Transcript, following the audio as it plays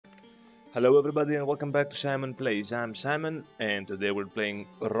Hello everybody and welcome back to Simon Plays. I'm Simon and today we're playing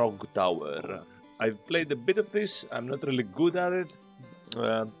Rogue Tower. I've played a bit of this, I'm not really good at it.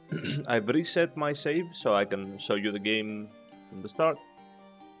 I've reset my save so I can show you the game from the start.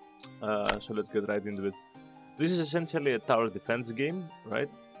 So let's get right into it. This is essentially a tower defense game, right?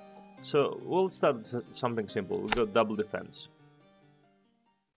 So we'll start with something simple. We'll go double defense.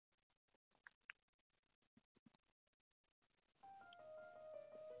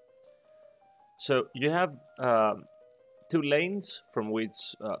 So you have two lanes from which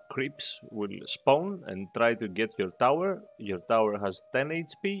creeps will spawn and try to get your tower. Your tower has 10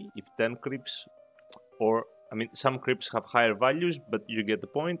 HP. If 10 creeps, some creeps have higher values, but you get the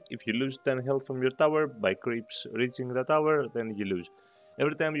point. If you lose 10 health from your tower by creeps reaching the tower, then you lose.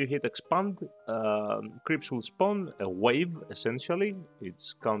 Every time you hit expand, creeps will spawn, a wave essentially.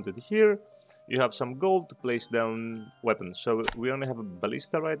 It's counted here. You have some gold to place down weapons. So we only have a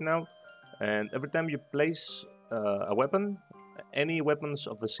ballista right now. And every time you place a weapon, any weapons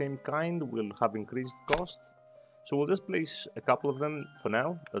of the same kind will have increased cost. So we'll just place a couple of them for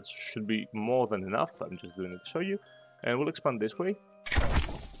now. That should be more than enough. I'm just doing it to show you. And we'll expand this way.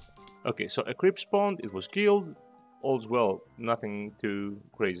 Okay, so a creep spawned, it was killed. All's well, nothing too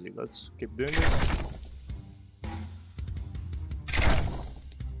crazy. Let's keep doing this.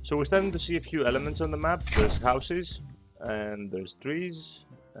 So we're starting to see a few elements on the map. There's houses, and there's trees,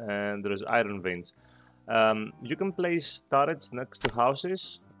 and there's iron veins. You can place turrets next to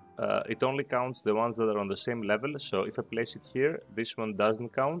houses. It only counts the ones that are on the same level. So if I place it here, this one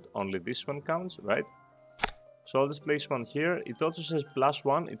doesn't count, only this one counts, right? So I'll just place one here. It also says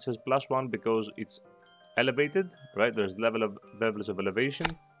 +1. It says +1 because it's elevated, right? There's levels of elevation.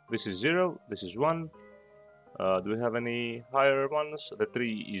 This is 0, this is 1. Do we have any higher ones? The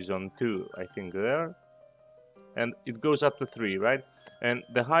 3 is on 2, I think there. And it goes up to 3, right? And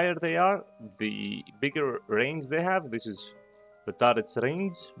the higher they are, the bigger range they have. This is the turret's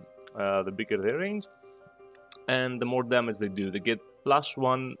range, the bigger their range, and the more damage they do. They get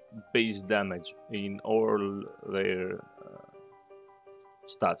 +1 base damage in all their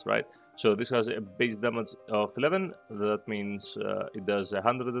stats, right? So this has a base damage of 11. That means it does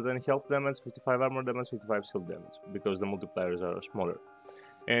 110 health damage, 55 armor damage, 55 shield damage, because the multipliers are smaller.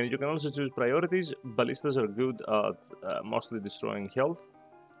 And you can also choose priorities. Ballistas are good at mostly destroying health.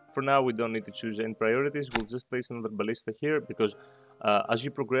 For now, we don't need to choose any priorities. We'll just place another ballista here because as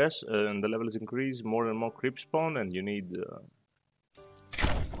you progress and the levels increase, more and more creeps spawn, and you need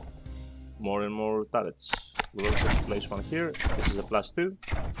more and more turrets. We'll also place one here. This is a +2.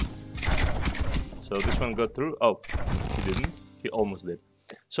 So this one got through. Oh, he didn't. He almost did.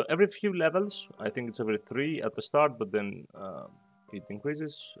 So every few levels, I think it's every 3 at the start, but then it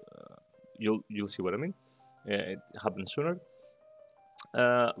increases. You'll see what I mean. It happens sooner.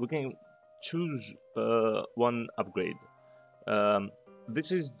 We can choose one upgrade.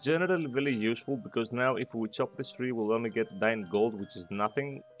 This is generally really useful because now if we chop this tree, we'll only get 9 gold, which is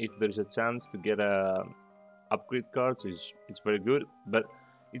nothing. If there's a chance to get upgrade cards, it's very good. But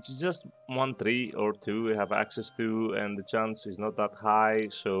it's just 1 tree or 2 we have access to, and the chance is not that high,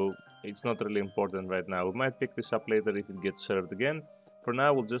 so it's not really important right now. We might pick this up later if it gets served again. For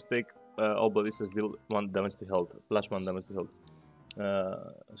now, we'll just take all ballistas deal 1 damage to health, +1 damage to health.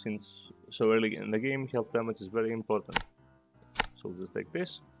 Since so early in the game, health damage is very important. So we'll just take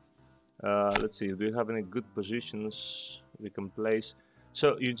this. Let's see, do you have any good positions we can place?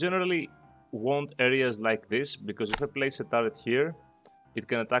 So you generally want areas like this, because if I place a turret here, it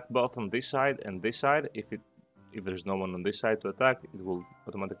can attack both on this side and this side. If there's no one on this side to attack, it will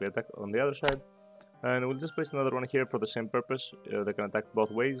automatically attack on the other side. And we'll just place another one here for the same purpose. They can attack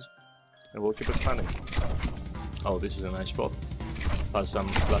both ways, and we'll keep expanding. Oh, this is a nice spot. Has some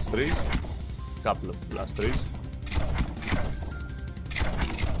 +3s, couple of +3s.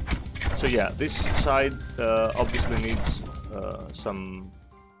 So yeah, this side obviously needs some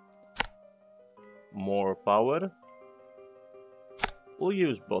more power. We'll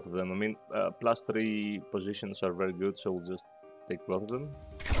use both of them. I mean, +3 positions are very good, so we'll just take both of them.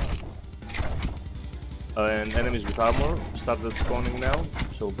 And enemies with armor started spawning now,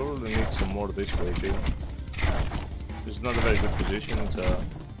 so we'll probably need some more this way too. This is not a very good position, it's a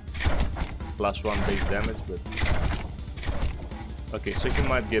 +1 base damage, but... Okay, so he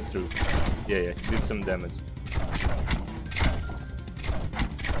might get through. Yeah, he did some damage.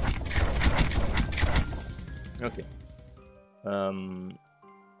 Okay.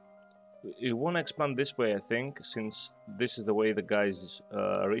 You want to expand this way, I think, since this is the way the guys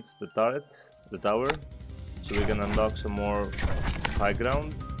reach the tower, so we can unlock some more high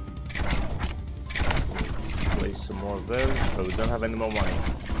ground. Place some more there, but we don't have any more money.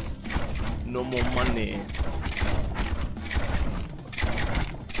 No more money.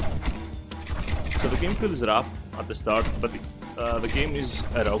 So the game feels rough at the start, but the game is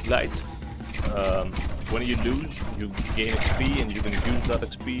a roguelite. When you lose, you gain XP, and you can use that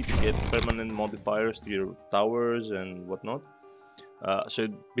XP to get permanent modifiers to your towers and whatnot. So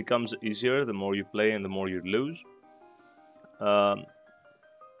it becomes easier the more you play and the more you lose.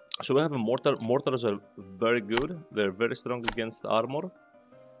 So we have a mortar. Mortars are very good. They're very strong against armor,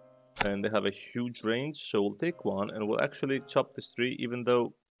 and they have a huge range. So we'll take one, and we'll actually chop this tree, even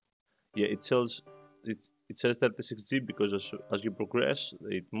though, yeah, it says 36G because as you progress,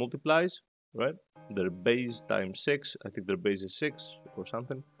 it multiplies, right? Their base times 6. I think their base is 6 or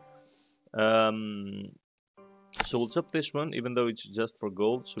something. So we'll chop this one, even though it's just for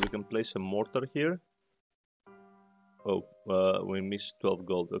gold, so we can place a mortar here. Oh, we missed 12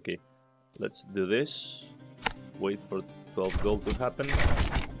 gold. Okay, let's do this. Wait for 12 gold to happen.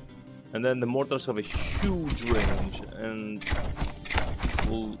 And then the mortars have a huge range, and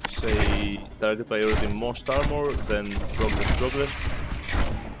we'll say target priority most armor, then progress.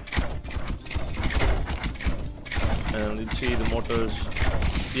 And you see the mortars.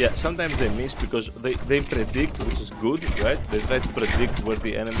 Yeah, sometimes they miss because they predict, which is good, right? They try to predict where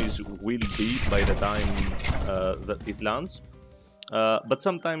the enemies will be by the time that it lands. But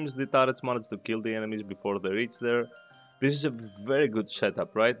sometimes the turrets manage to kill the enemies before they reach there. This is a very good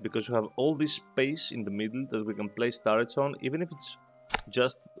setup, right? Because you have all this space in the middle that we can place turrets on, even if it's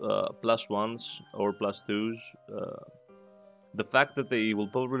just +1s or +2s. The fact that they will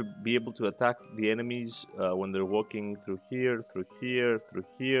probably be able to attack the enemies when they're walking through here,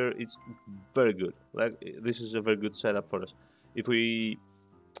 it's very good. Like, this is a very good setup for us. If we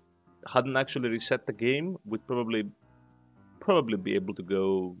hadn't actually reset the game, we'd probably be able to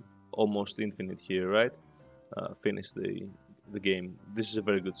go almost infinite here, right? Finish the game. This is a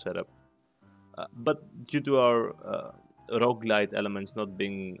very good setup. But due to our roguelite elements not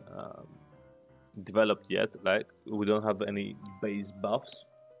being developed yet, right? We don't have any base buffs.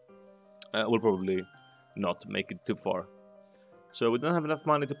 We'll probably not make it too far. So we don't have enough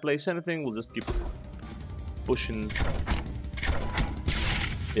money to place anything. We'll just keep pushing.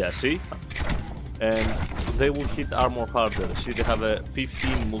 Yeah, see? And they will hit armor harder. See, they have a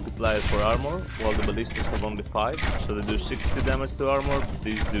 15 multiplier for armor, while the ballistas have only 5. So they do 60 damage to armor.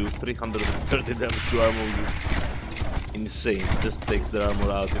 These do 330 damage to armor. Insane. It just takes their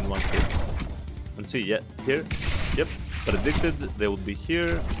armor out in one hit. And see, yeah, here, yep, predicted they would be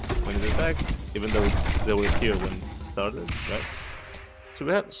here when it attacked, even though they were here when it started, right? So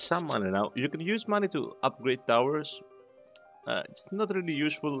we have some money now. You can use money to upgrade towers. It's not really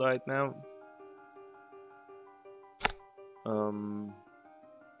useful right now.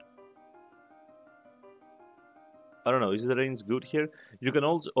 I don't know, is the range good here? You can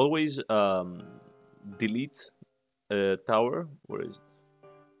also always delete a tower. Where is it?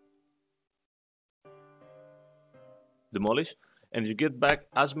 Demolish, and you get back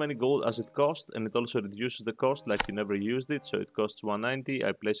as many gold as it cost, and it also reduces the cost like you never used it. So it costs 190.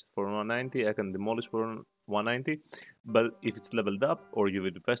 I place it for 190. I can demolish for 190. But if it's leveled up or you've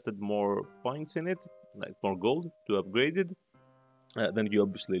invested more points in it, like more gold to upgrade it, then you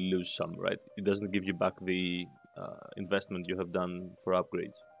obviously lose some, right? It doesn't give you back the investment you have done for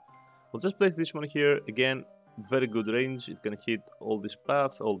upgrades. We'll just place this one here. Again, very good range. It can hit all this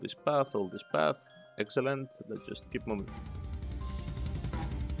path, all this path, all this path. Excellent. Let's just keep moving.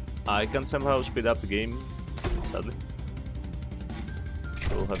 I can somehow speed up the game, sadly.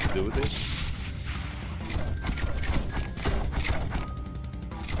 So we'll have to do with this.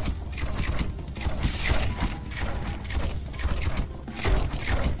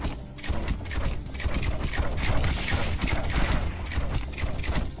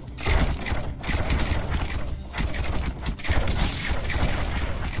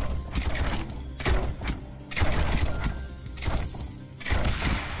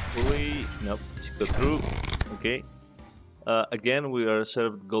 Nope, she got through. Okay. Again, we are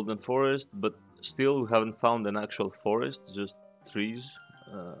served Golden Forest, but still we haven't found an actual forest, just trees.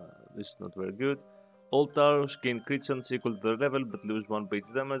 This is not very good. All towers gain crit chance equal to their level, but lose 1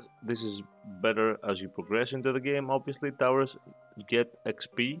 base damage. This is better as you progress into the game. Obviously, towers get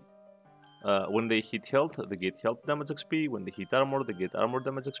XP. When they hit health, they get health damage XP. When they hit armor, they get armor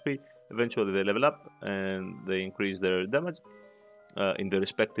damage XP. Eventually, they level up and they increase their damage. In the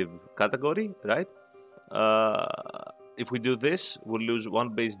respective category, right? If we do this, we'll lose 1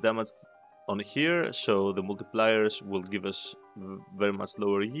 base damage on here, so the multipliers will give us very much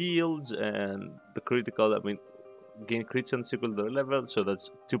lower yields, and the critical, I mean, gain crit chance equal to their level, so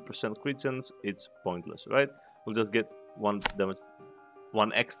that's 2% crit chance. It's pointless, right? We'll just get 1 damage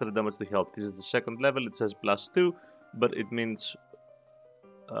 1 extra damage to health. This is the second level, it says +2, but it means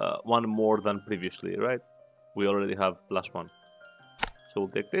 1 more than previously, right? We already have +1. So we'll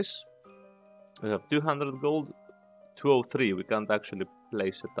take this. We have 200 gold, 203. We can't actually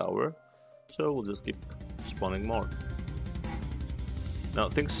place a tower, so we'll just keep spawning more. Now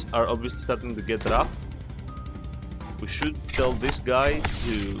things are obviously starting to get rough. We should tell this guy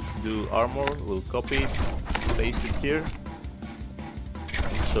to do armor. We'll copy it, paste it here.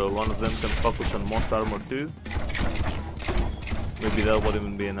 So one of them can focus on most armor too. Maybe that won't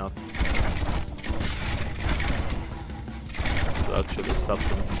even be enough to actually stop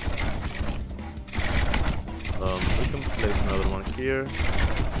them. We can place another one here.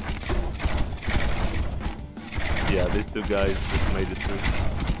 Yeah, these two guys just made it through.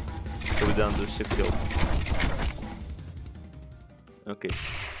 So we're down to 6 health. Okay.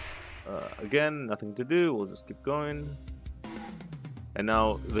 Again, nothing to do. We'll just keep going. And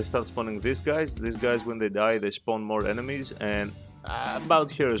now they start spawning these guys. These guys, when they die, they spawn more enemies. And about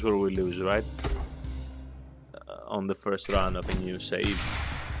here is where we lose, right? On the first run of a new save.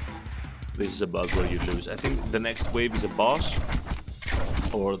 This is about where you lose. I think the next wave is a boss.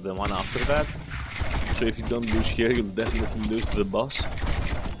 Or the one after that. So if you don't lose here, you'll definitely lose to the boss.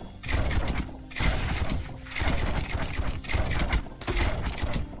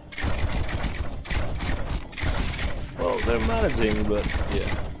 Well, they're managing, but yeah,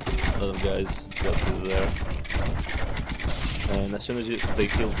 a lot of guys got through there. And as soon as they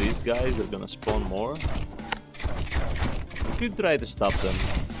kill these guys, they're gonna spawn more. We could try to stop them,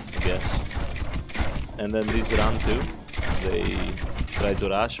 I guess. And then these run too. They try to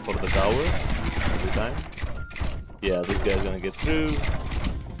rush for the tower every time. Yeah, this guy's gonna get through.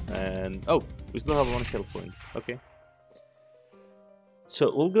 And oh, we still have 1 health point. Okay. So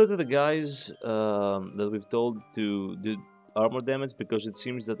we'll go to the guys that we've told to do armor damage, because it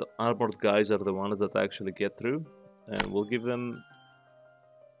seems that the armored guys are the ones that actually get through, and we'll give them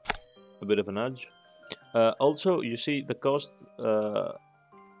a bit of a nudge. Also, you see the cost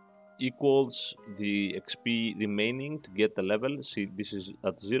equals the XP remaining to get the level. See, this is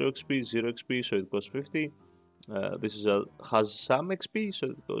at 0 XP, 0 XP, so it costs 50. This is has some XP, so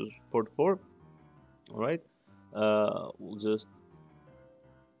it goes 44. Alright, we'll just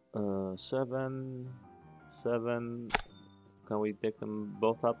 7. Can we take them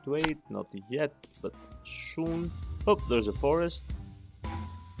both up to 8? Not yet, but soon. Oh, there's a forest.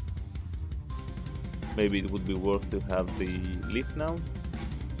 Maybe it would be worth to have the leaf now.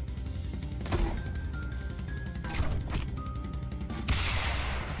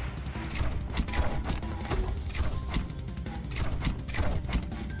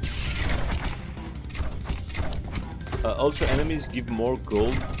 Also, enemies give more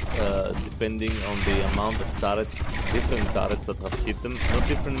gold depending on the amount of turrets, different turrets that have hit them. Not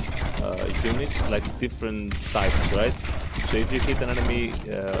different units, like different types, right? So if you hit an enemy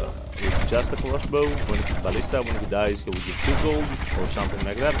with just a crossbow, when he hits ballista, when he dies, he will give 2 gold or something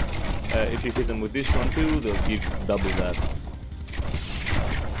like that. If you hit them with this one too, they'll give double that.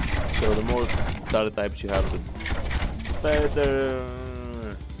 So the more turret types you have, the better,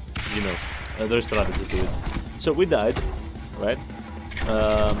 you know, there's strategy to it. So we died, right?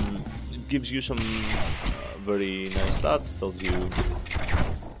 It gives you some very nice stats, tells you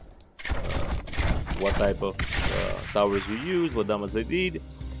what type of towers you used, what damage they did,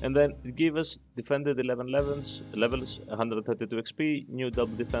 and then it gave us defended 11 levels, 132 XP, new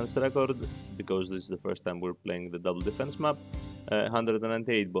double defense record, because this is the first time we're playing the double defense map,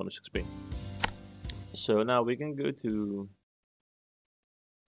 198 bonus XP. So now we can go to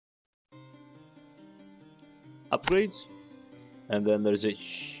upgrades, and then there's a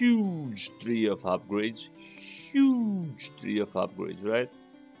huge tree of upgrades, right,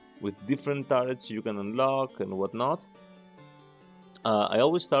 with different turrets you can unlock and whatnot. I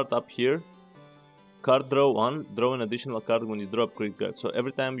always start up here. Card draw 1, draw an additional card when you draw upgrade card. So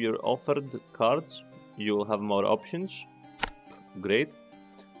every time you're offered cards, you'll have more options. Great.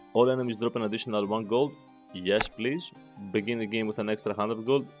 All enemies drop an additional 1 gold. Yes, please. Begin the game with an extra 100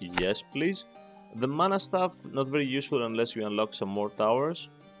 gold. Yes, please. The mana stuff, not very useful unless you unlock some more towers,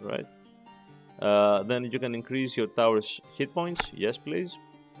 right? Then you can increase your tower's hit points, yes please.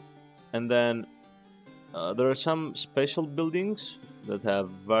 And then there are some special buildings that have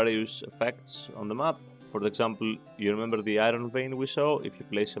various effects on the map. For example, you remember the iron vein we saw? If you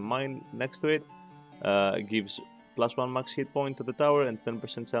place a mine next to it, it gives +1 max hit point to the tower and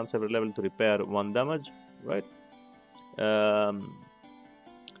 10% chance every level to repair 1 damage, right?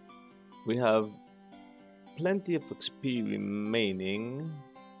 We have plenty of XP remaining,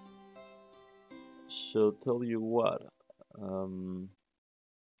 so tell you what,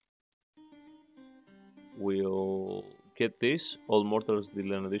 we'll get this. All mortars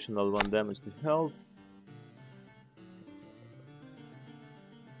deal an additional 1 damage to health.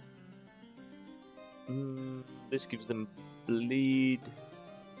 This gives them bleed.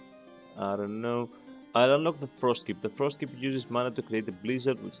 I don't know. I'll unlock the Frost Keep. The Frost Keep uses mana to create a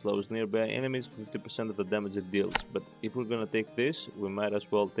blizzard which slows nearby enemies for 50% of the damage it deals. But if we're gonna take this, we might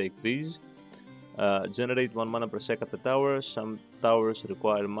as well take these. Generate 1 mana per second at the tower. Some towers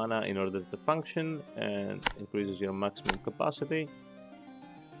require mana in order to function and increases your maximum capacity.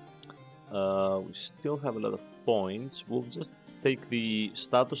 We still have a lot of points. We'll just take the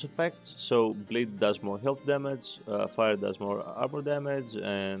status effects. So bleed does more health damage, fire does more armor damage,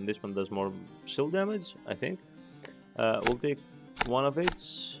 and this one does more shield damage, I think. We'll take one of it.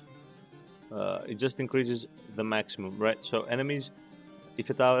 It just increases the maximum, right? So enemies,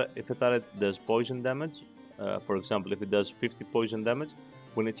 if a turret does poison damage, for example, if it does 50 poison damage,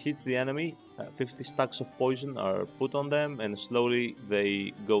 when it hits the enemy, 50 stacks of poison are put on them, and slowly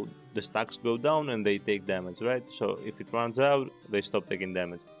the stacks go down and they take damage, right? So if it runs out, they stop taking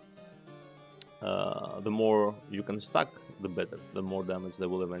damage. The more you can stack, the better. The more damage they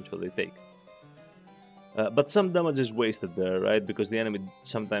will eventually take. But some damage is wasted there, right? Because the enemy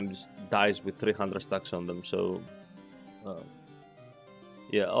sometimes dies with 300 stacks on them. So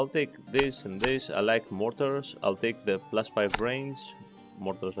yeah, I'll take this and this. I like mortars. I'll take the +5 range.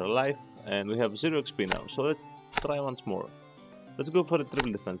 Mortars are life, and we have 0 XP now. So let's try once more. Let's go for the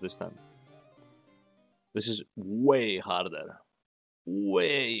triple defense this time. This is way harder.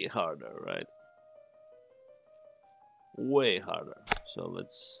 Way harder, right? Way harder. So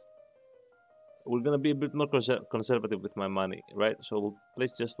we're gonna be a bit more conservative with my money, right? So we'll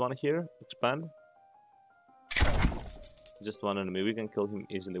place just one here, expand. Just one enemy, we can kill him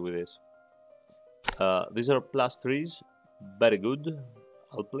easily with this. These are +3s, very good.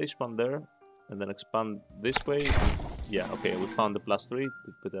 I'll place one there, and then expand this way. Yeah, okay, we found the +3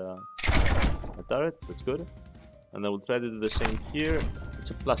 to put a turret, that's good. And then we'll try to do the same here.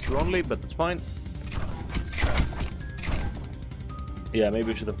 It's a +2 only, but that's fine. Yeah, maybe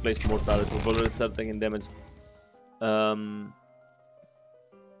we should have placed more turrets. We've already started taking damage.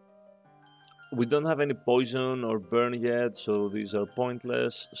 We don't have any poison or burn yet, so these are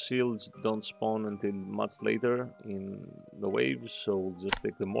pointless. Shields don't spawn until much later in the waves, so we'll just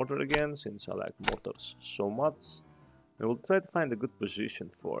take the mortar again, since I like mortars so much. And we'll try to find a good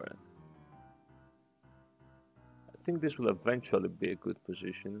position for it. I think this will eventually be a good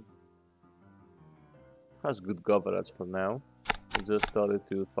position. Has good coverage for now. We just started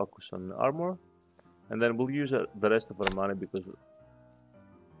to focus on armor. And then we'll use the rest of our money because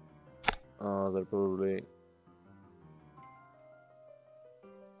they're probably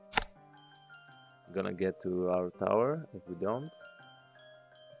gonna get to our tower if we don't.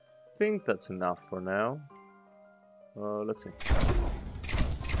 I think that's enough for now. Let's see.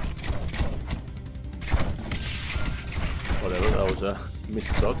 Whatever, that was a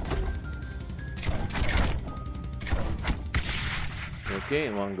missed shot.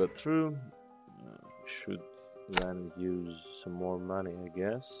 Okay, one got through. Should then use some more money, I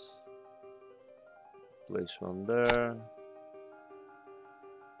guess. Place one there.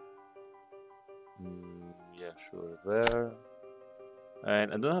 Yeah, sure, there.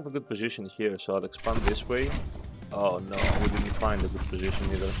 And I don't have a good position here, so I'll expand this way. Oh no, we didn't find a good position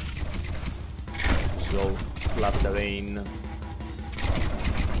either. It's all flat terrain.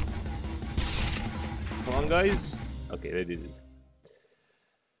 Come on, guys. Okay, they did it.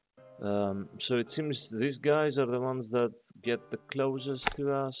 So it seems these guys are the ones that get the closest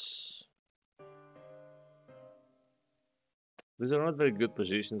to us. These are not very good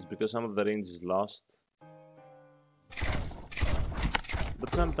positions because some of the range is lost. But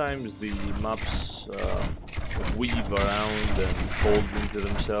sometimes the maps weave around and fold into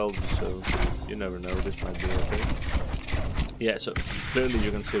themselves, so you never know, this might be okay. Yeah, so clearly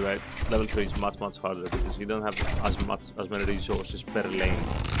you can see, right, level 3 is much harder because you don't have as many resources per lane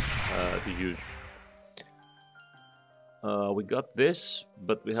to use. We got this,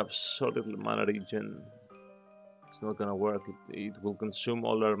 but we have so little mana regen. It's not gonna work. It will consume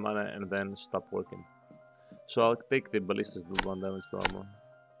all our mana and then stop working. So I'll take the ballistas, do 1 damage to armor.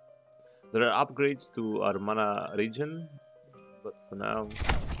 There are upgrades to our mana regen, but for now,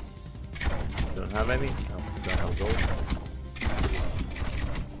 we don't have any. No, we don't have gold.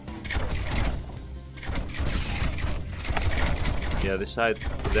 Yeah, this side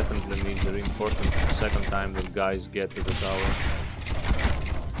definitely needs a reinforcement the second time the guys get to the tower.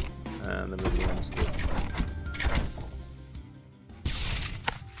 And the middle ones too.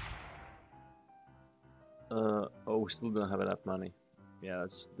 Oh, we still don't have enough money. Yeah,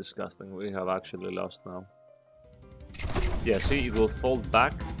 it's disgusting. We have actually lost now. Yeah, see, it will fold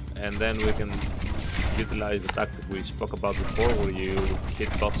back, and then we can utilize the tactic we spoke about before, where you hit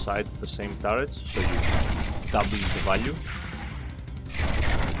both sides of the same turrets, so you double the value.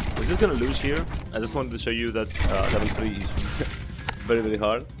 We're just gonna lose here. I just wanted to show you that level 3 is very, very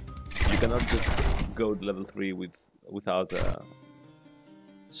hard. You cannot just go to level 3 without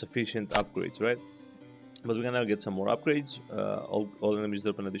sufficient upgrades, right? But we can now get some more upgrades. All enemies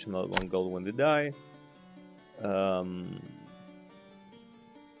drop an additional 1 gold when they die.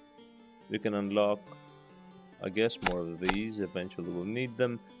 We can unlock, I guess, more of these. Eventually we'll need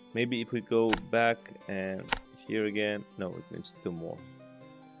them. Maybe if we go back and here again. No, it needs 2 more.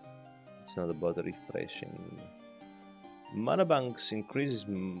 It's not about refreshing. Mana banks increases,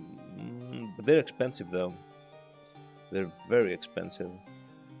 but they're expensive though. They're very expensive.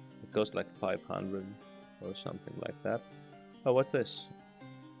 It costs like 500 or something like that. Oh, what's this?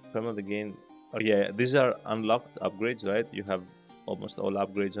 Permanent again. Oh yeah, these are unlocked upgrades, right? You have almost all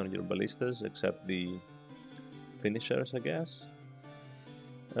upgrades on your ballistas except the finishers, I guess.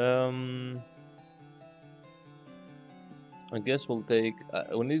 I guess we'll take.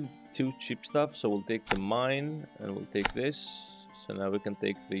 We need 2 cheap stuff, so we'll take the mine and we'll take this. So now we can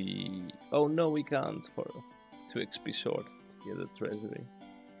take the. Oh no, we can't for 2 XP sword to get the treasury.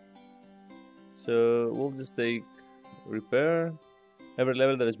 So we'll just take repair. Every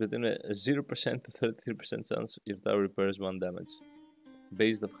level there is between a 0% to 33% chance your tower repairs 1 damage,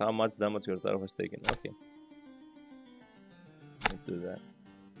 based on how much damage your tower has taken. Okay, let's do that.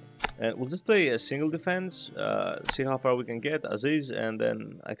 And we'll just play a single defense, see how far we can get as is, and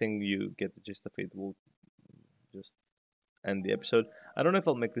then I think you get the gist of it. We'll just end the episode. I don't know if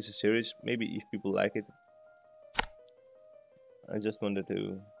I'll make this a series, maybe if people like it. I just wanted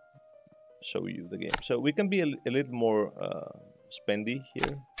to show you the game. So we can be a little more spendy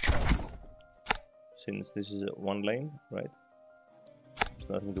here, since this is 1 lane, right? There's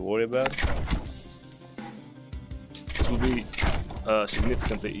nothing to worry about. This will be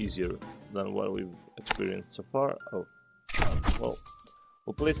significantly easier than what we've experienced so far. Oh, well,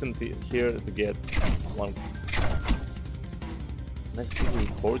 we'll place them here to get 1. Next to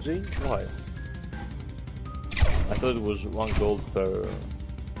 4G? Why? I thought it was 1 gold per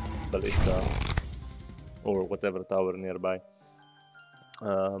ballista or whatever tower nearby.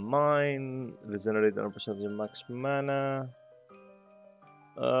 Mine, regenerate 100% of your max mana.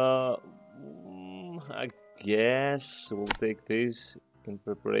 I guess we'll take this in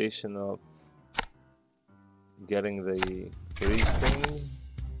preparation of getting the freeze thing.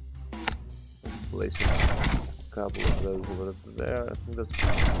 Place a couple of those over there. I think that's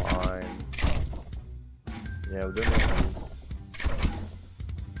fine. Yeah, we don't have to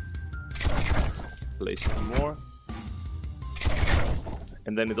place some more.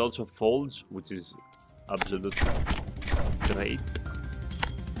 And then it also folds, which is absolutely great.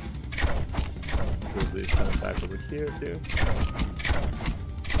 Because this can attack over here too.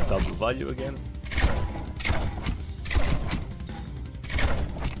 Double value again.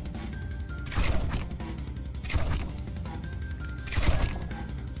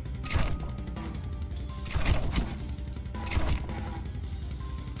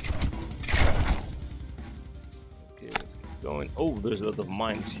 Going. Oh, there's a lot of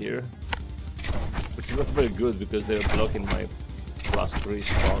mines here, which is not very good because they're blocking my +3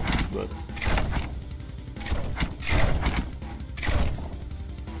 spots, but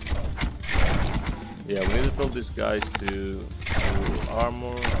yeah, we need to tell these guys to do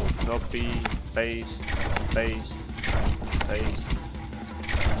armor, copy, paste, paste, paste.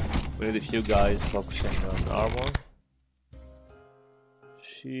 We need a few guys focusing on armor,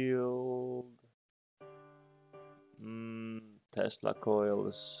 shield. Tesla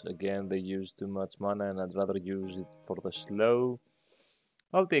coils, again they use too much mana and I'd rather use it for the slow.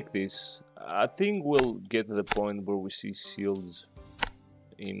 I'll take this. I think we'll get to the point where we see shields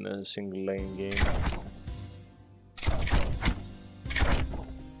in a single lane game.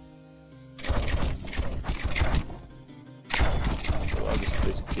 So I'll just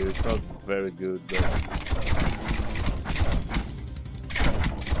place it here. It's not very good, but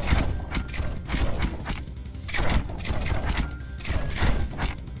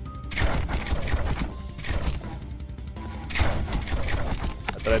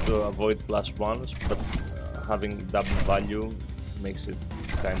try to avoid +1s, but having double value makes it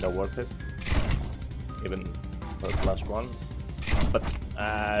kinda worth it, even for +1. But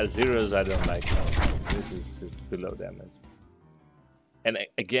zeros I don't like. This is too low damage. And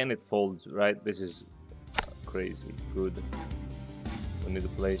again it folds, right? This is crazy good. We need to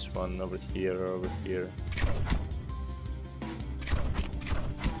place one over here or over here.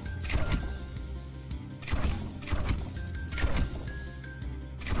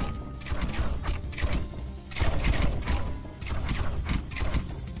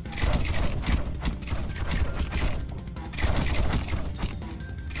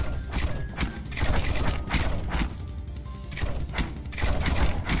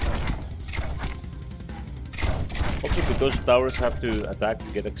 Also, because towers have to attack to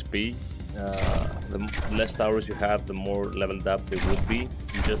get XP, the less towers you have, the more leveled up they would be.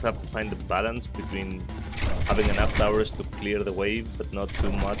 You just have to find the balance between having enough towers to clear the wave, but not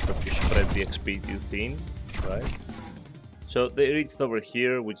too much that you spread the XP too thin, right? So they reached over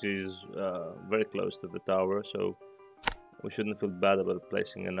here, which is very close to the tower, so we shouldn't feel bad about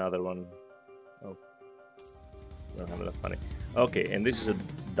placing another one. Oh, don't have enough money. Okay, and this is a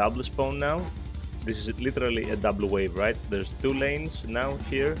double spawn now. This is literally a double wave, right? There's 2 lanes now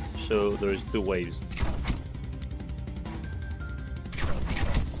here, so there is 2 waves.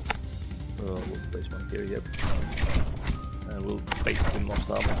 We'll place one here, yep. And we'll paste the most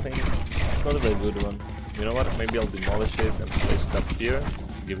armor thing. It's not a very good one. You know what? Maybe I'll demolish it and place it up here,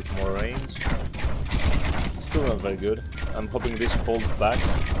 give it more range. Still not very good. I'm hoping this folds back.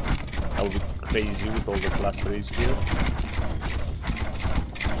 I'll be crazy with all the clusters here.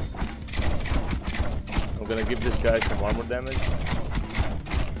 I'm gonna give this guy some armor damage.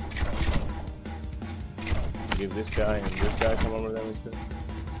 Give this guy and this guy some armor damage too.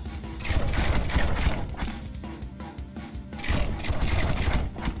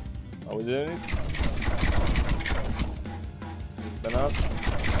 Are we doing it? Is it enough?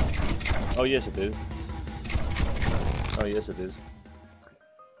 Oh yes it is. Oh yes it is.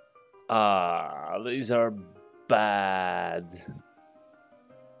 These are bad.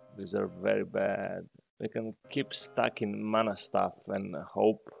 These are very bad. We can keep stacking mana stuff and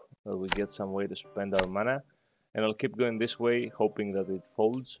hope that we get some way to spend our mana. And I'll keep going this way, hoping that it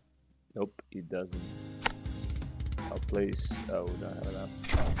folds. Nope, it doesn't. I'll place... oh, we don't have enough.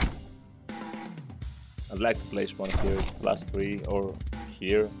 I'd like to place one here, it's +3, or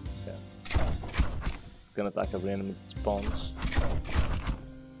here. Yeah. It's gonna attack every enemy that spawns.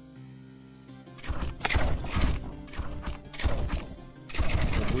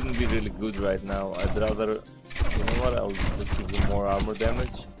 It wouldn't be really good right now. I'd rather... you know what, I'll just give them more armor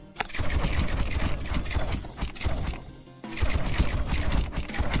damage.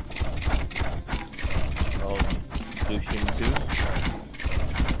 I'll do him too.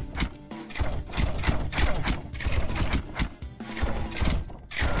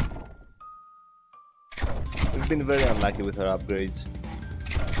 We've been very unlucky with our upgrades.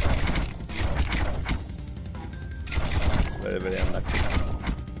 Very, very unlucky.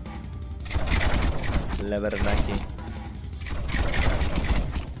 Never unlucky.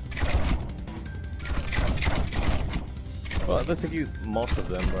 Well, that's like most of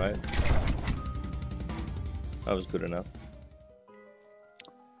them, right? That was good enough.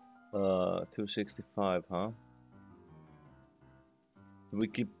 265, huh? Do we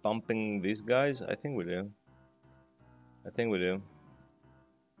keep pumping these guys? I think we do. I think we do.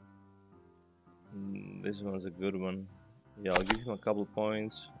 This one's a good one. Yeah, I'll give him a couple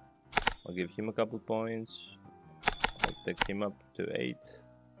points. I'll give him a couple points. I'll take him up to 8.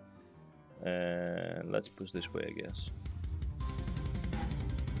 And let's push this way, I guess.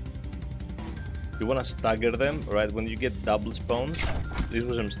 You want to stagger them, right? When you get double spawns, this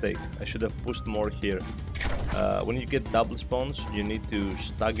was a mistake. I should have pushed more here. When you get double spawns, you need to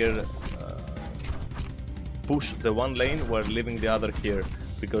stagger, push the one lane while leaving the other here.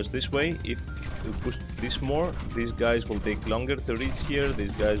 Because this way, if you push this more, these guys will take longer to reach here,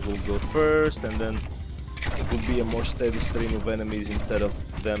 these guys will go first, and then it will be a more steady stream of enemies instead of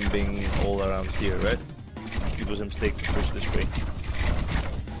them being all around here, right? It was a mistake to push this way.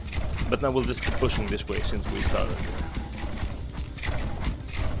 But now we'll just keep pushing this way since we started.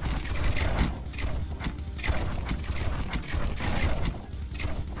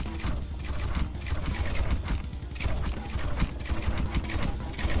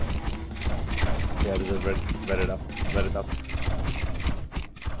 Yeah, this is very tough. Very tough.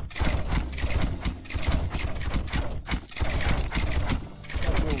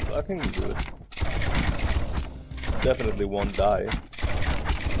 I think we do it. Definitely won't die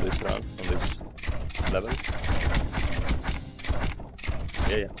on this round, on this level.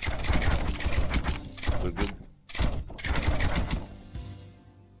 Yeah. We're good.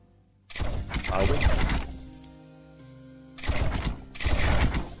 Are we?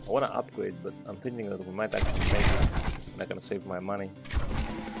 I want to upgrade, but I'm thinking that we might actually make it. I'm not gonna save my money.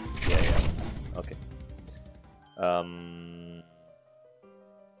 Yeah. Okay.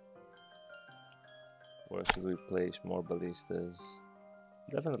 Where should we place more ballistas?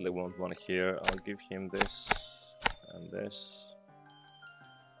 Definitely want one here. I'll give him this and this.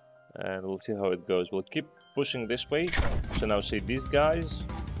 And we'll see how it goes. We'll keep pushing this way. So now see these guys.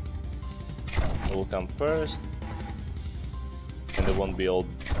 They will come first. And they won't be all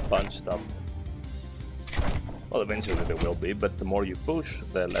bunched up. Well, eventually they will be, but the more you push,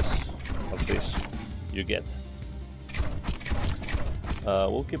 the less of this you get.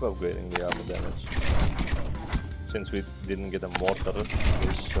 We'll keep upgrading the armor damage. Since we didn't get a mortar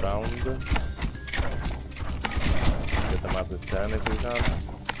this round. Get them up to 10 if we can.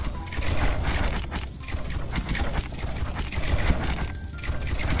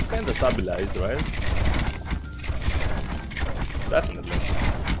 Kinda stabilized, right? Definitely.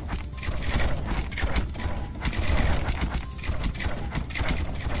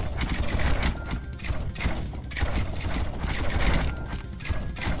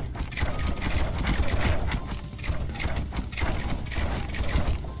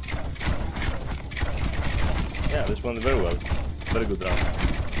 Yeah, this went very well. Very good round.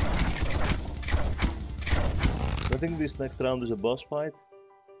 I think this next round is a boss fight.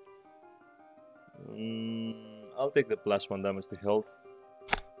 I'll take the +1 damage to health.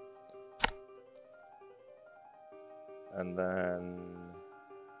 And then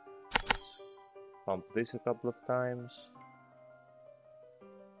pump this a couple of times.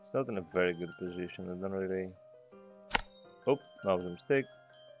 It's not in a very good position, I don't really... Oh, that was a mistake.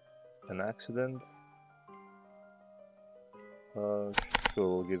 An accident. Sure,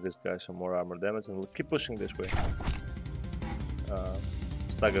 we'll give this guy some more armor damage and we'll keep pushing this way.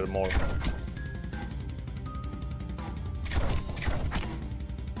 Stagger more.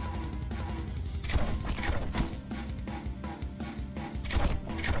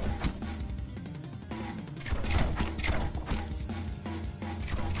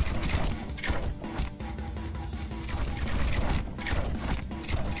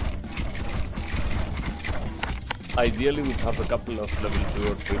 Ideally, we'd have a couple of level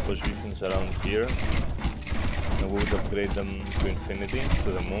 2 or 3 positions around here, and we would upgrade them to infinity,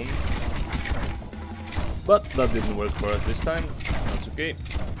 to the moon. But that didn't work for us this time, that's okay.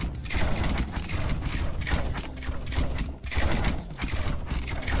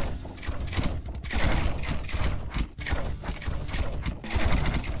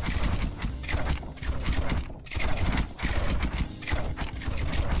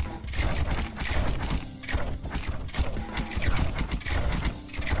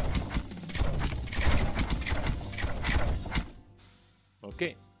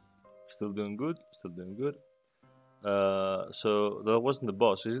 Okay, still doing good, still doing good. So that wasn't the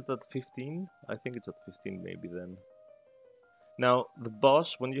boss. Is it at 15? I think it's at 15 maybe then. Now, the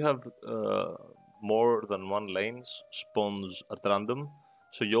boss, when you have more than one lanes, spawns at random.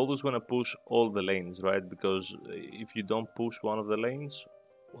 So you always want to push all the lanes, right? Because if you don't push one of the lanes,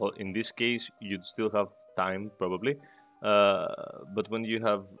 well, in this case, you'd still have time, probably. But when you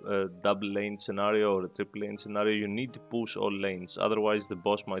have a double lane scenario or a triple lane scenario, you need to push all lanes. Otherwise, the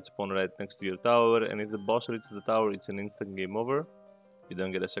boss might spawn right next to your tower, and if the boss reaches the tower, it's an instant game over. You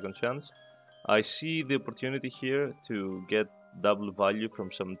don't get a second chance. I see the opportunity here to get double value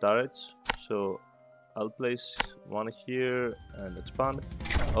from some turrets, so I'll place one here and expand.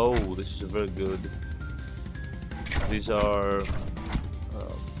 Oh, this is very good. These are...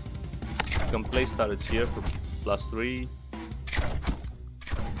 you can place turrets here for +3,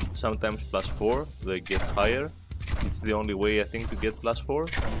 sometimes +4, they get higher. It's the only way I think to get +4,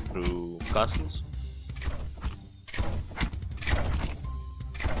 through castles.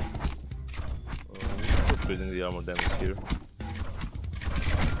 Increasing the armor damage here.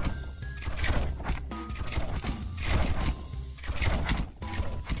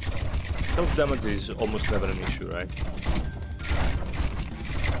 Health damage is almost never an issue, right?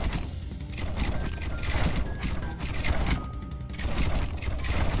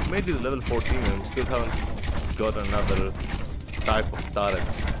 Made it level 14 and we still haven't got another type of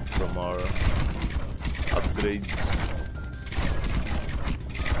turret from our upgrades.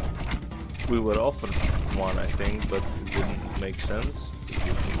 We were offered one, I think, but it didn't make sense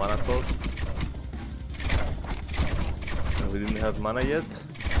due to mana cost. And we didn't have mana yet.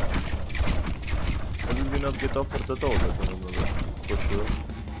 Or did we not get offered at all? I don't remember for sure.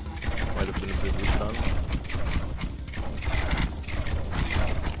 Might have been a previous run.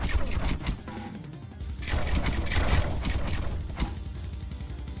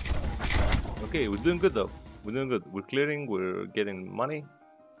 Okay, we're doing good though. We're doing good. We're clearing, we're getting money.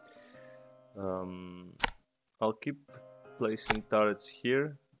 I'll keep placing turrets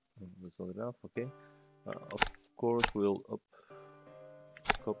here. That's not enough, okay. Of course, we'll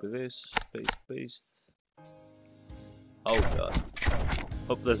copy this, paste. Oh god.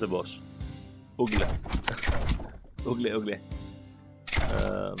 Oh, that's the boss. Ugly. Ugly.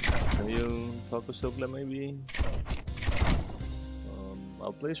 Can you focus Ugly maybe?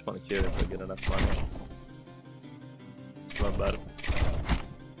 I'll place one here if I get enough money. It's not bad.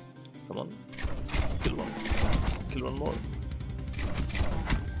 Come on. Kill one. Kill one more.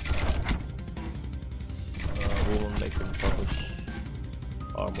 We won't make him focus.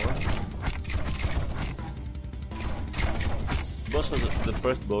 armor. The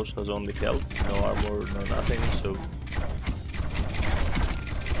first boss has only health, no armor, no nothing, so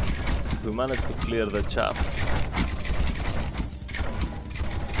if we manage to clear the chaff,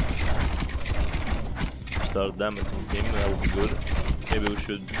 start damaging him, that would be good. Maybe we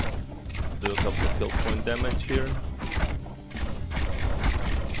should do a couple of health point damage here.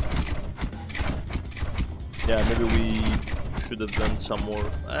 Yeah, maybe we should have done some more.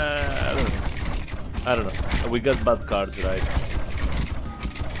 I don't know. We got bad cards, right?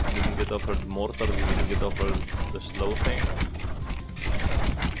 We didn't get offered mortar. We didn't get offered the slow thing.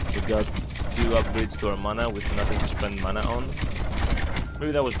 We got 2 upgrades to our mana with nothing to spend mana on.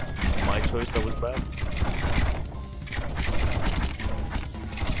 Maybe that was my choice. That was bad.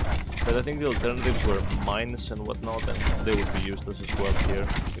 But I think the alternatives were mines and whatnot, and they would be useless as well here.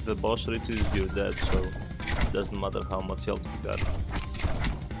 If the boss reaches, you're dead, so it doesn't matter how much health you got.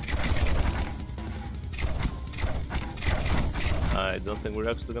 I don't think we're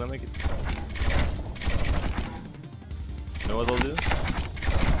actually gonna make it. You know what I'll do?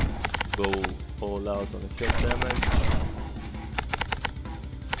 Go all out on the kill damage.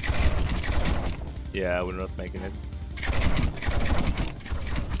 Yeah, we're not making it.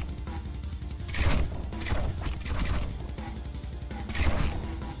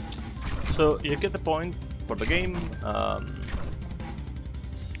 So you get the point for the game.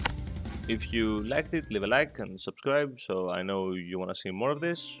 If you liked it, leave a like and subscribe, so I know you want to see more of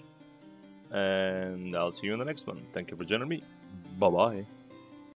this. And I'll see you in the next one. Thank you for joining me. Bye bye.